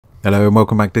Hello and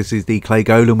welcome back. This is the Clay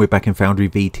Golem. We're back in Foundry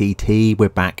VTT. We're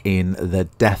back in the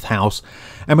Death House,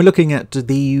 and we're looking at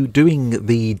doing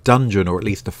the dungeon, or at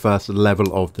least the first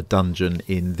level of the dungeon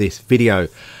in this video.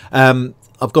 I've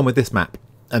gone with this map,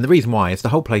 and the reason why is the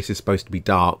whole place is supposed to be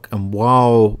dark. And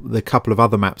while the couple of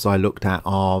other maps I looked at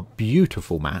are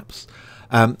beautiful maps,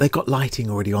 they've got lighting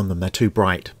already on them. They're too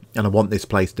bright, and I want this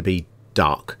place to be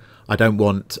dark. I don't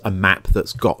want a map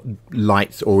that's got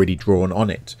lights already drawn on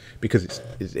it, because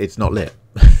it's not lit.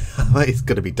 It's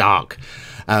going to be dark.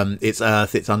 It's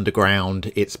earth, it's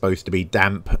underground, it's supposed to be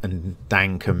damp and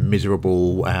dank and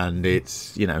miserable, and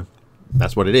it's, you know,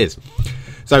 that's what it is.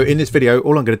 So in this video,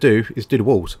 all I'm going to do is do the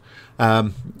walls.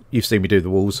 You've seen me do the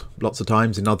walls lots of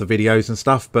times in other videos and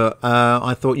stuff, but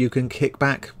I thought you can kick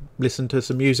back, listen to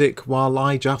some music while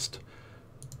I just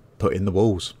put in the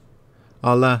walls.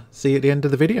 I'll see you at the end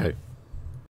of the video.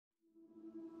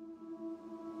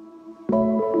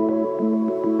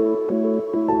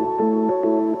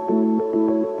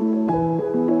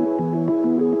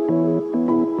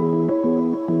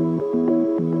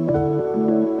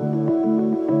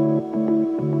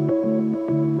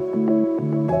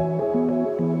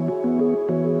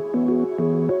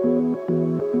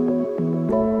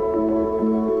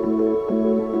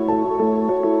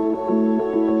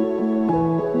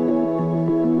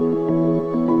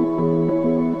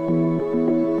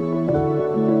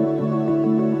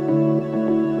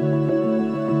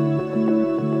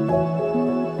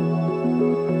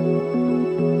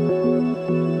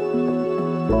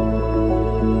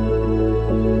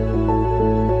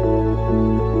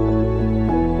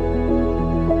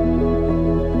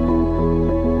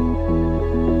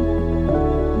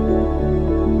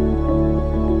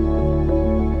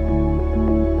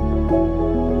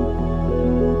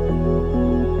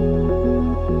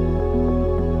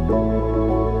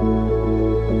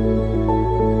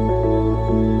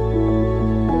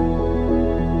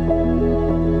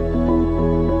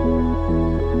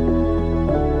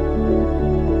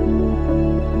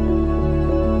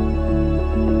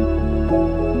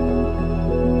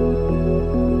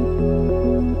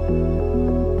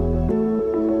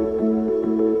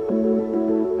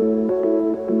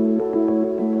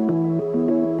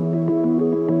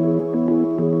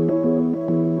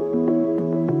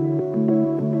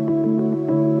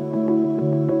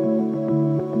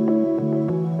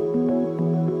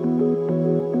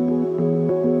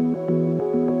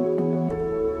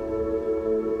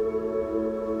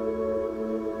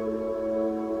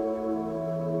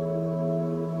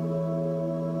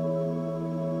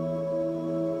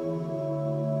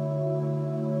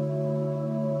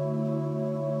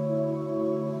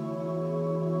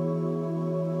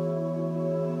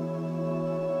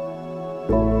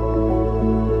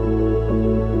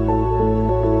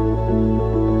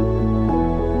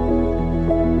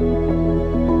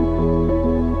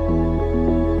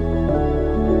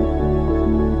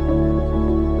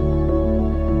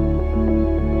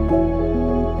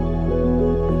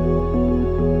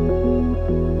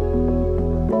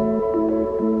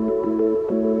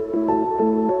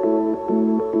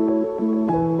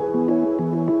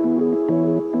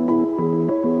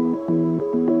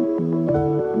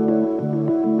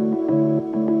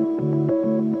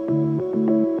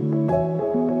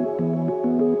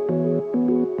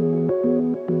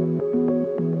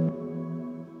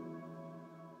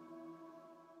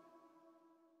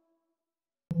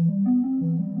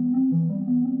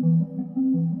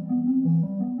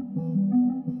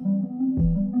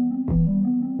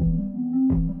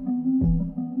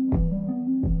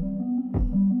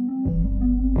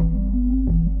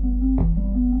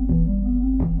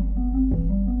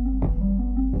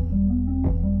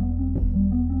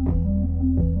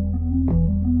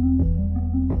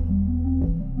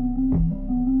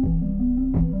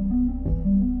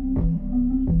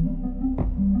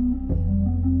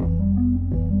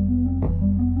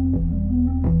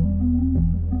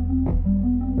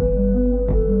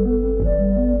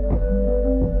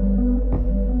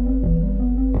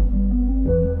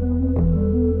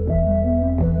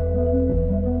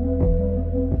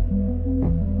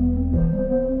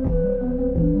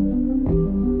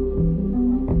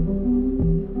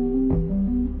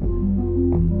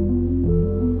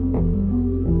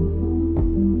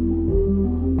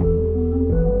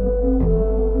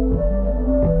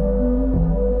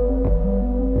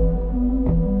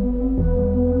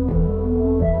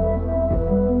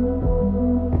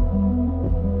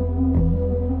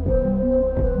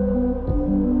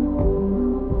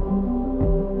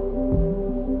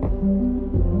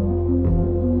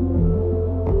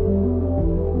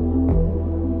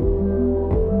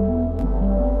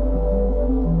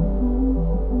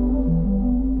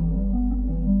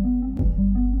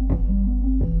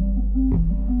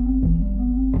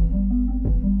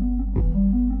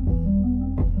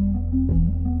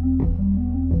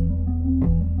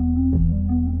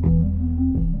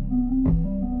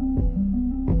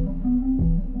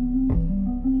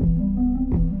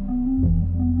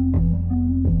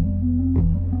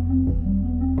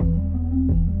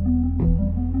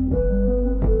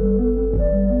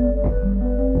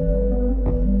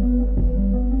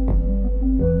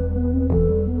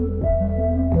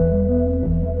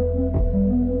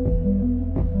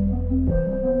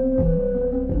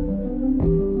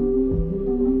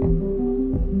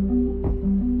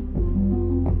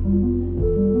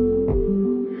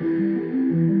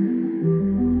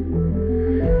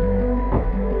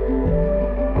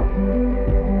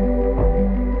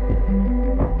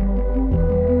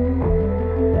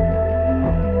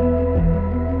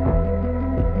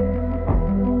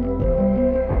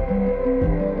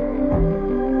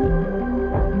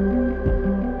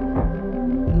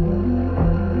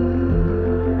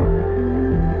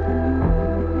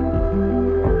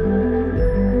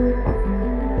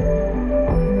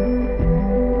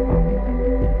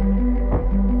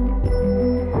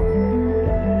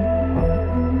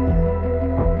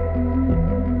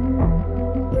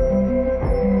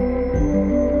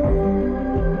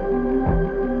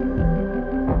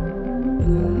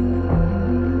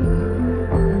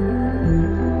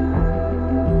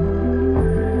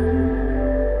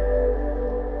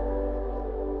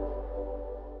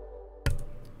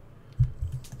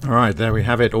 Alright, there we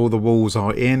have it. All the walls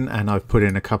are in, and I've put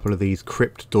in a couple of these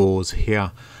crypt doors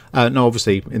here. Now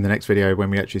obviously in the next video, when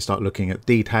we actually start looking at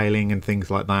detailing and things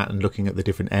like that and looking at the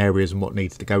different areas and what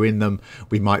needs to go in them,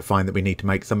 we might find that we need to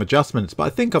make some adjustments, but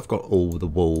I think I've got all the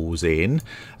walls in.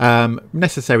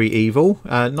 Necessary Evil,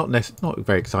 not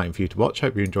very exciting for you to watch.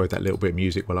 Hope you enjoyed that little bit of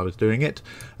music while I was doing it,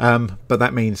 but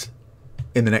that means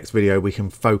in the next video we can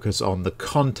focus on the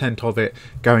content of it,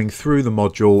 going through the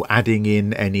module, adding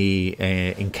in any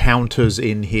encounters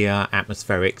in here,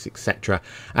 atmospherics, etc.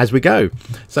 as we go.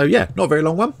 So yeah, not a very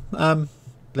long one.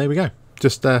 There we go.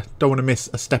 Just don't want to miss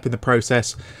a step in the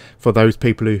process for those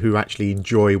people who actually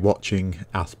enjoy watching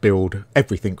us build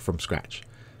everything from scratch.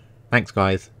 Thanks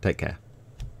guys, take care.